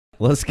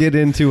let's get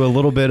into a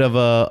little bit of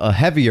a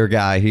heavier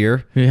guy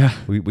here. Yeah.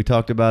 We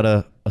talked about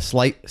a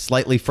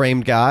slightly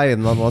framed guy,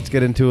 and let's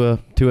get into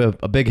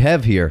a big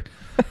hev here.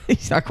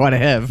 He's not quite a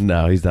hev.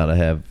 No, he's not a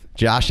hev.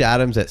 Josh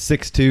Adams at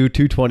 6'2",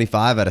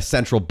 225 at a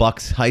Central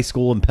Bucks High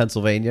School in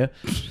Pennsylvania.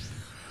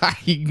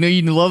 You know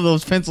you love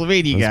those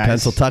Pennsylvania guys.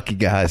 Pennsylvania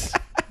guys.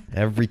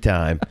 Every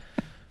time.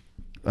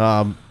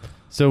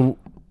 So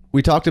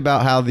we talked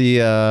about how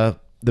the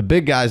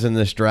big guys in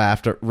this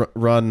draft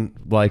run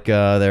like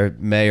they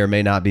may or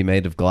may not be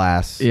made of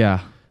glass.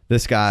 Yeah.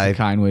 This guy, that's a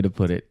kind way to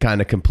put it.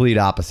 Kind of complete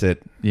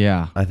opposite.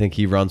 Yeah. I think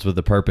he runs with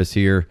a purpose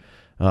here.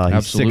 He's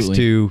Absolutely.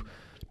 6'2",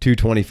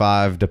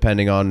 225,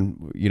 depending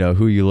on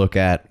who you look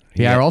at.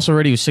 I also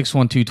read he was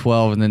 6'1",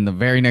 212, and then the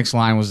very next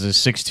line was the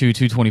 6'2",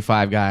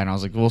 225 guy, and I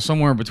was like, well,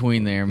 somewhere in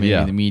between there,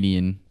 maybe the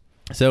median.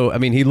 So I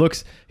mean, he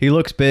looks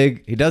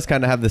big. He does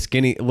kind of have a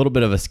little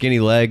bit of a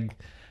skinny leg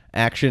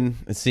action,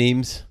 it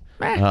seems.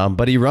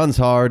 But he runs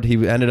hard.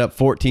 He ended up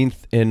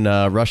 14th in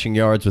rushing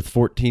yards with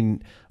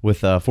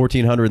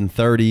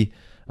 1,430,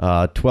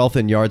 12th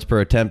in yards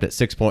per attempt at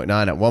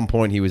 6.9. At one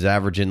point, he was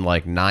averaging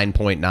like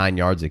 9.9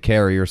 yards a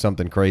carry or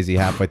something crazy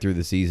halfway through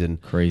the season.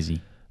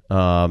 Crazy.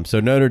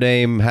 So Notre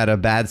Dame had a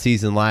bad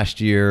season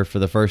last year for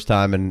the first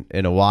time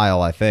in a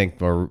while, I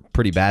think, or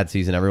pretty bad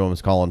season. Everyone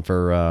was calling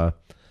for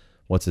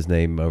what's his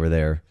name over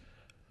there,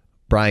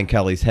 Brian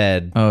Kelly's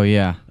head. Oh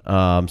yeah.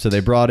 So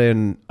they brought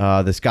in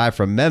this guy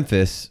from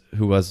Memphis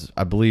who was,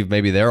 I believe,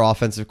 maybe their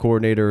offensive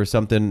coordinator or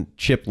something,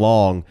 Chip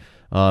Long.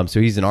 So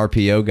he's an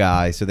RPO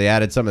guy. So they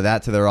added some of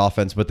that to their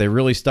offense, but they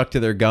really stuck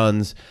to their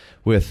guns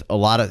with a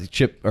lot of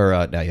Chip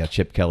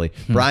Kelly.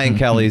 Brian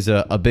Kelly's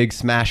a big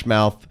smash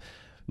mouth,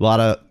 a lot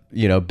of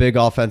big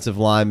offensive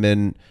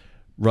linemen,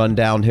 run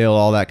downhill,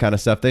 all that kind of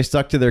stuff. They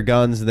stuck to their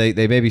guns. They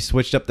maybe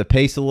switched up the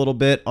pace a little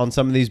bit on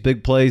some of these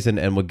big plays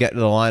and would get to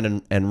the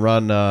line and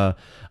run a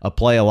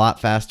play a lot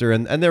faster.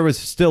 And there was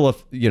still a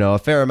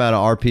fair amount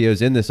of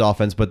RPOs in this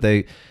offense, but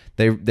they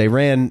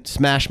ran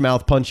smash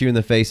mouth, punch you in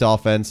the face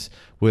offense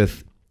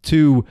with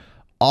two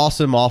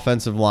awesome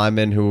offensive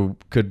linemen who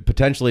could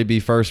potentially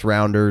be first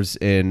rounders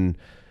in.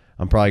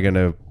 I'm probably going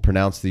to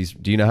pronounce these.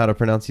 Do you know how to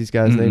pronounce these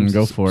guys' names?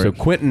 Go for it. So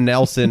Quentin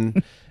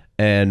Nelson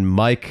and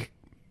Mike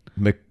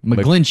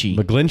McGlinchey.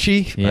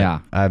 McGlinchey? Yeah.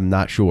 I'm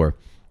not sure.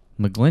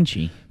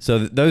 McGlinchey. So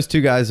those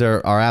two guys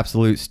are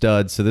absolute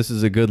studs. So this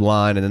is a good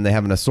line. And then they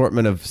have an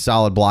assortment of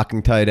solid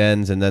blocking tight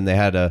ends. And then they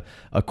had a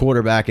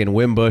quarterback in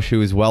Wimbush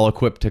who is well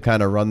equipped to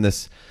kind of run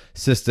this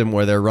system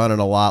where they're running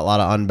a lot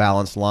of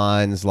unbalanced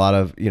lines, a lot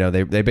of,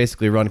 they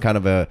basically run kind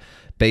of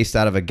based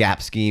out of a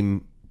gap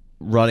scheme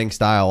running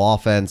style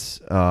offense.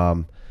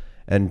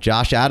 And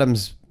Josh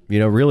Adams,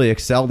 really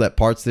excelled at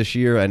parts this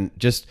year. And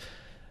just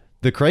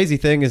the crazy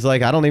thing is,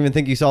 like, I don't even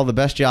think you saw the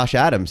best Josh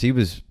Adams. He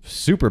was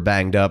super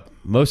banged up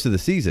most of the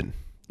season.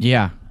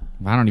 Yeah.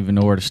 I don't even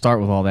know where to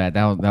start with all that.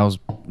 That was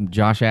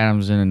Josh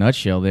Adams in a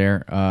nutshell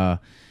there.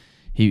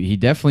 He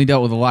definitely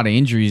dealt with a lot of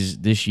injuries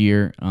this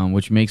year,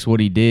 which makes what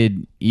he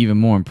did even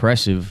more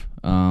impressive,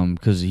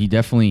 because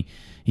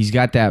he's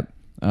got that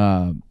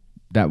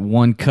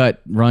one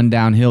cut run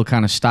downhill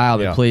kind of style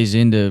that plays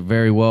into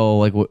very well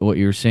like what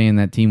you were saying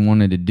that team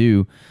wanted to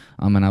do.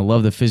 And I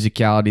love the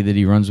physicality that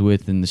he runs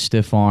with and the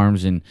stiff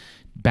arms, and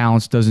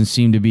balance doesn't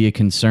seem to be a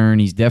concern.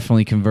 He's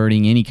definitely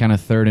converting any kind of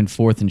third and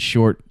fourth and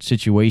short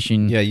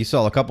situation. Yeah, you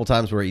saw a couple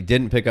times where he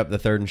didn't pick up the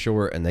third and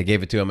short, and they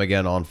gave it to him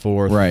again on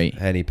fourth. Right.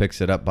 And he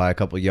picks it up by a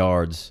couple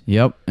yards.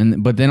 Yep.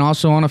 But then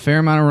also on a fair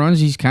amount of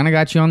runs, he's kind of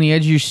got you on the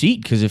edge of your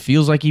seat because it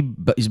feels like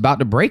he's about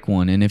to break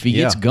one. And if he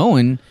gets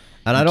going,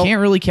 and you can't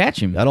really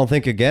catch him. I don't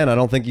think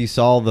you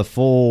saw the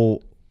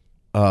full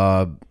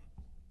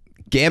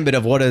gambit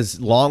of what his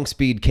long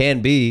speed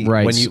can be.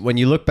 Right. When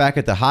you look back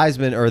at the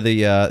Heisman or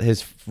the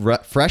his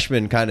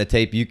freshman kind of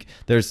tape,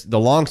 there's the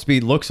long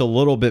speed looks a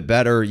little bit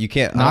better. You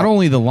can't not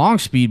only the long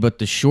speed, but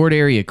the short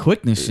area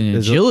quickness and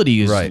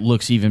agility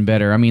looks even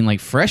better. I mean, like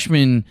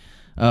freshman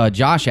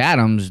Josh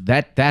Adams,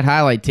 that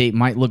highlight tape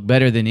might look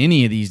better than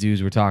any of these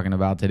dudes we're talking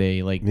about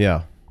today. Like,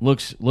 yeah.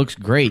 Looks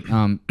great.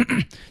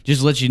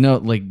 Just let you know,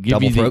 like,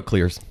 double throat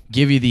clears.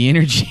 Give you the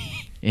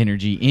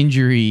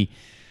injury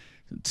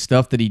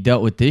stuff that he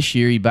dealt with this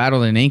year. He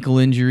battled an ankle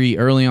injury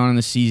early on in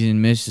the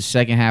season, missed the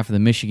second half of the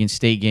Michigan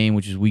State game,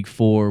 which is week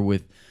 4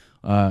 with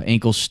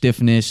ankle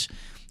stiffness.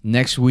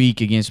 Next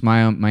week against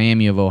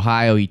Miami of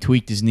Ohio, he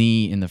tweaked his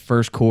knee in the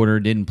first quarter,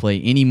 didn't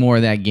play any more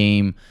of that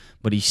game,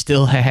 but he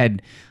still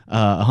had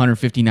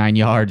 159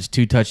 yards,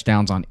 2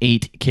 touchdowns on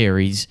 8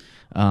 carries.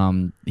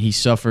 He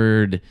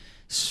suffered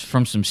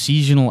from some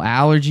seasonal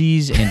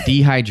allergies and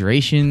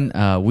dehydration.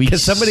 Can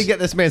somebody get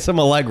this man some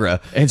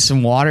Allegra and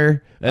some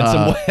water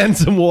and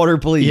some water,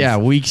 please? Yeah,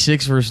 week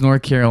 6 versus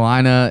North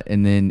Carolina,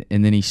 and then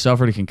he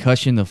suffered a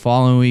concussion the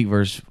following week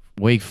versus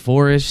Wake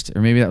Forest,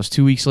 or maybe that was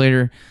 2 weeks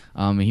later.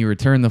 He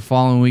returned the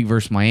following week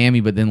versus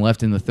Miami, but then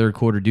left in the third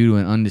quarter due to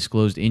an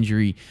undisclosed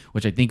injury,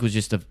 which I think was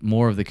just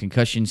more of the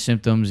concussion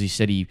symptoms. He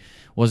said he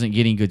wasn't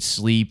getting good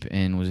sleep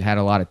and had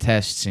a lot of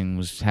tests and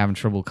was having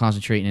trouble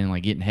concentrating and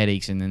like getting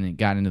headaches. And then it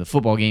got into the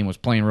football game, was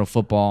playing real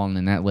football, and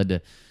then that led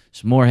to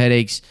some more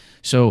headaches.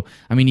 So,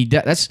 I mean,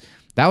 that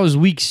was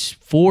weeks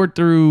 4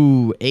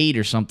 through 8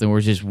 or something, where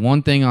it's just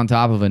one thing on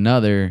top of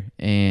another,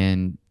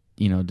 and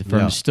for him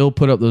to still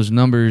put up those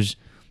numbers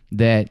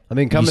that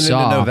coming into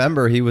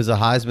November, he was a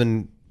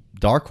Heisman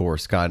dark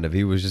horse kind of.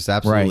 He was just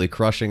absolutely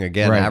crushing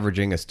again,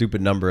 averaging a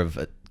stupid number of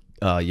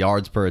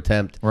yards per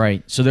attempt.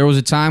 Right. So there was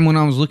a time when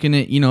I was looking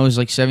at, it was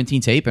like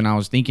 17 tape, and I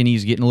was thinking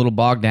he's getting a little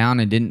bogged down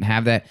and didn't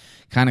have that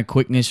kind of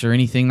quickness or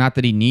anything. Not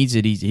that he needs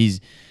it.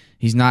 He's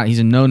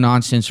a no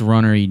nonsense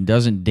runner. He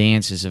doesn't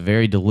dance. It's a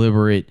very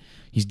deliberate.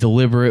 He's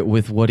deliberate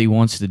with what he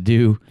wants to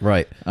do.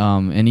 Right.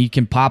 And he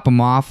can pop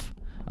him off.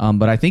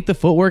 But I think the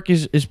footwork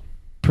is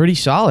pretty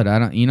solid.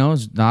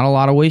 It's not a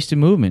lot of wasted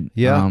movement.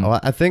 Yeah.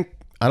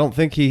 I don't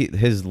think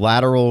his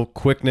lateral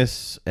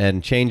quickness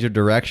and change of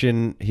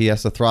direction, he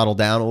has to throttle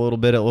down a little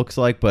bit, it looks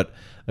like. But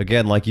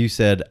again, like you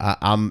said,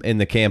 I'm in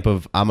the camp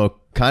of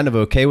kind of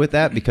okay with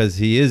that, because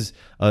he is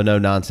a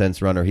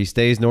no-nonsense runner. He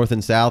stays north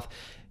and south.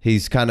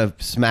 He's kind of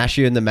smash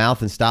you in the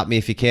mouth and stop me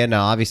if you can.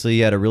 Now, obviously, he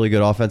had a really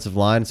good offensive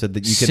line, so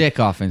that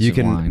you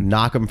can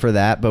knock him for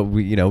that. But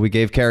we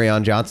gave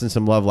Kerryon Johnson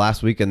some love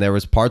last week, and there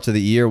was parts of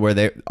the year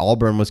where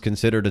Auburn was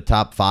considered a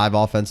top 5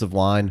 offensive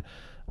line.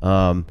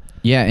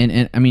 Yeah,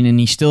 and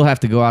he still have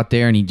to go out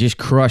there, and he just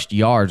crushed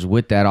yards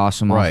with that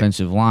awesome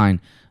offensive line.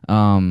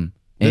 And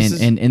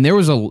there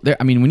was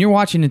when you're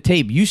watching the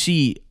tape, you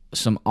see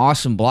some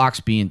awesome blocks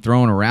being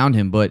thrown around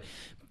him, but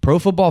Pro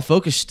Football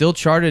Focus still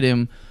charted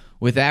him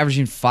with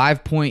averaging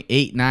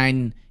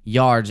 5.89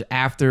 yards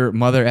after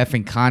mother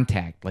effing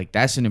contact. Like,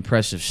 that's an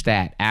impressive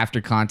stat. After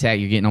contact,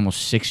 you're getting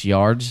almost 6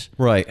 yards.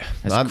 Right.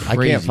 I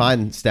can't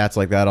find stats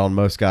like that on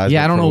most guys.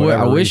 Yeah, I don't know.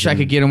 I wish I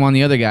could get them on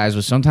the other guys,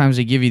 but sometimes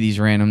they give you these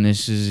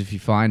randomnesses if you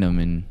find them,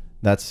 and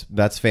that's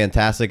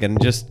fantastic.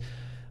 And just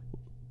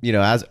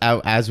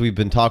as we've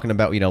been talking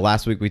about,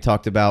 last week we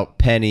talked about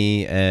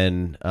Penny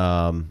and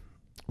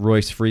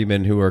Royce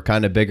Freeman, who are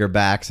kind of bigger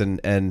backs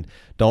and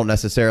don't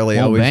necessarily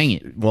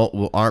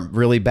aren't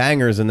really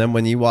bangers. And then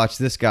when you watch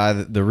this guy,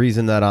 the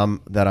reason that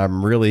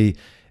I'm really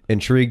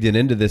intrigued and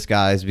into this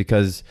guy is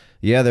because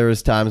there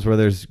is times where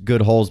there's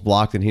good holes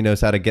blocked and he knows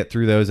how to get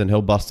through those and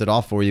he'll bust it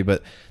off for you.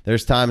 But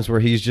there's times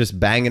where he's just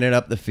banging it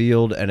up the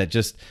field, and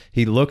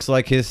he looks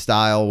like his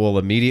style will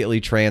immediately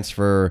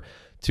transfer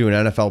to an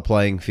NFL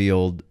playing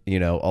field. A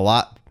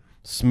lot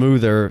more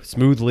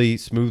smoothly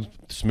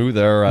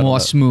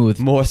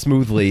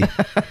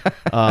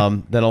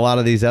than a lot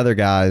of these other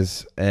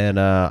guys, and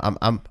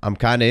I'm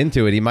kind of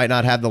into it. He might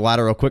not have the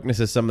lateral quickness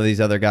as some of these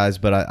other guys,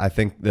 but I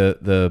think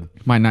the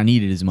might not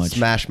need it as much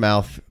smash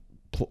mouth,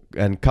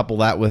 and couple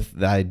that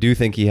with, I do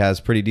think he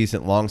has pretty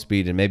decent long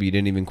speed, and maybe you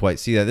didn't even quite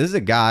see that. This is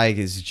a guy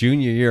his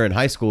junior year in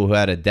high school who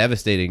had a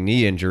devistating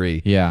knee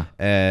injury. Yeah,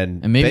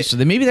 and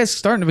maybe that's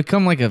starting to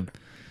become like a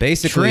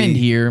trend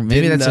here.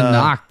 Maybe that's a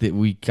knock that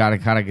we gotta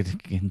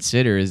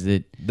consider, is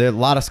that there a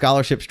lot of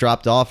scholarships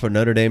dropped off, or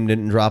Notre Dame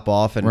didn't drop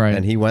off,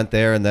 and he went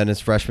there. And then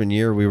his freshman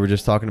year, we were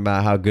just talking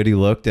about how good he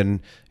looked, and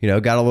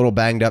got a little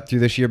banged up through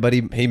this year, but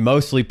he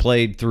mostly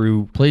plays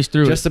through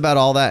just about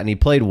all that, and he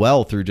played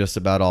well through just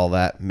about all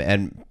that,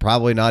 and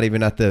probably not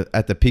even at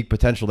the peak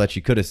potential that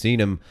you could have seen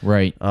him.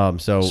 Right.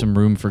 So some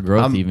room for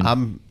growth.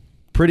 I'm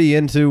pretty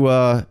into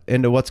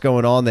what's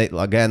going on.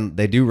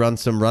 They do run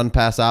some run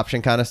pass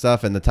option kind of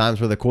stuff, and the times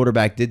where the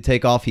quarterback did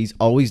take off, he's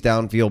always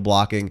downfield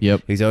blocking.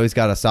 Yep. He's always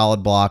got a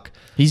solid block.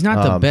 He's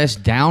not the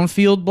best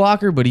downfield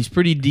blocker, but he's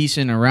pretty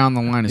decent around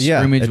the line of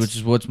scrimmage, which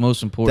is what's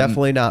most important.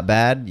 Definitely not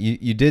bad.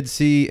 You did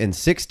see in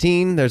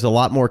 16, there's a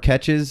lot more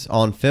catches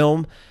on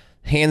film.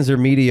 Hands are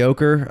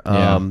mediocre.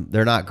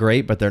 They're not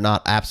great, but they're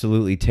not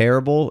absolutely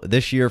terrible.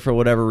 This year, for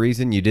whatever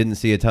reason, you didn't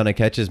see a ton of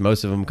catches,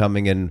 most of them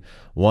coming in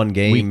one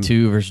game. Week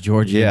 2 versus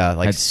Georgia. Yeah,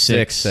 like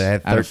 6. They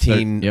had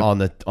 13 on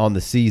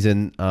the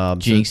season.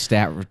 Jinx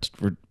stat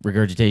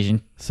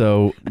regurgitation.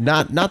 So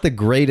not the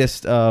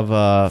greatest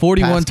of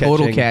 41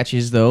 total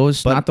catches, though.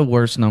 It's not the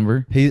worst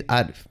number.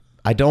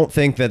 I don't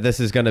think that this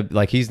is gonna,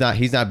 like, he's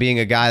not being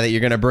a guy that you're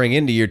gonna bring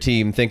into your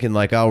team thinking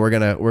like, oh, we're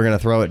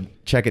gonna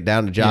check it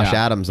down to Josh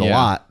Adams a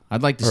lot.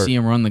 I'd like to see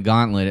him run the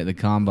gauntlet at the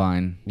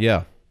combine.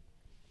 Yeah,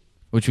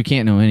 which we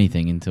can't know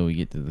anything until we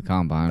get to the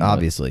combine,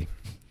 obviously.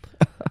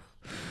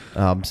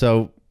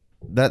 So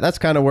that's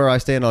kind of where I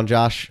stand on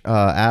Josh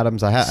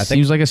Adams. I think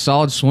seems like a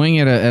solid swing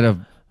at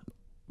a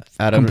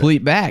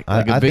complete back,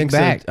 like a big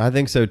back. I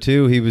think so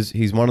too.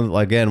 He's one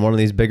of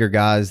these bigger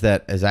guys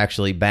that is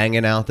actually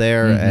banging out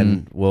there,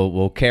 and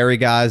will carry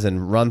guys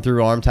and run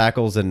through arm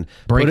tackles and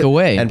break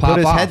away and put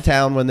his head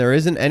down when there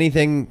isn't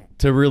anything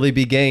to really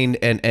be gained,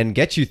 and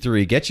get you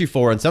 3, get you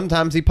 4, and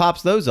sometimes he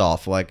pops those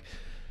off. Like,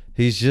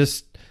 he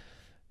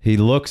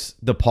looks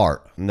the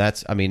part, and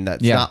that's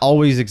not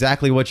always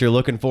exactly what you're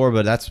looking for,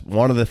 but that's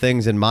one of the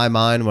things in my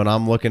mind when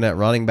I'm looking at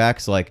running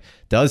backs. Like,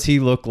 does he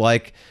look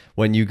like,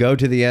 when you go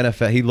to the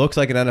NFL, he looks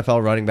like an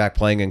NFL running back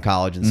playing in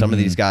college, and some of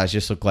these guys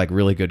just look like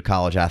really good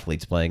college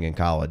athletes playing in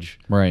college.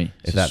 Right.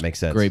 If that makes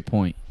sense. Great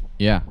point.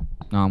 Yeah.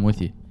 No, I'm with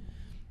you.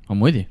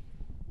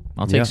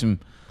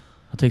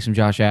 I'll take some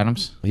Josh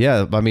Adams.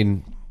 Yeah, I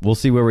mean, we'll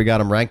see where we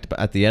got him ranked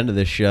at the end of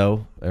this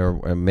show,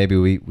 or maybe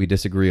we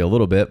disagree a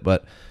little bit,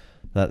 but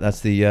that's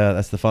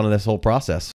the fun of this whole process.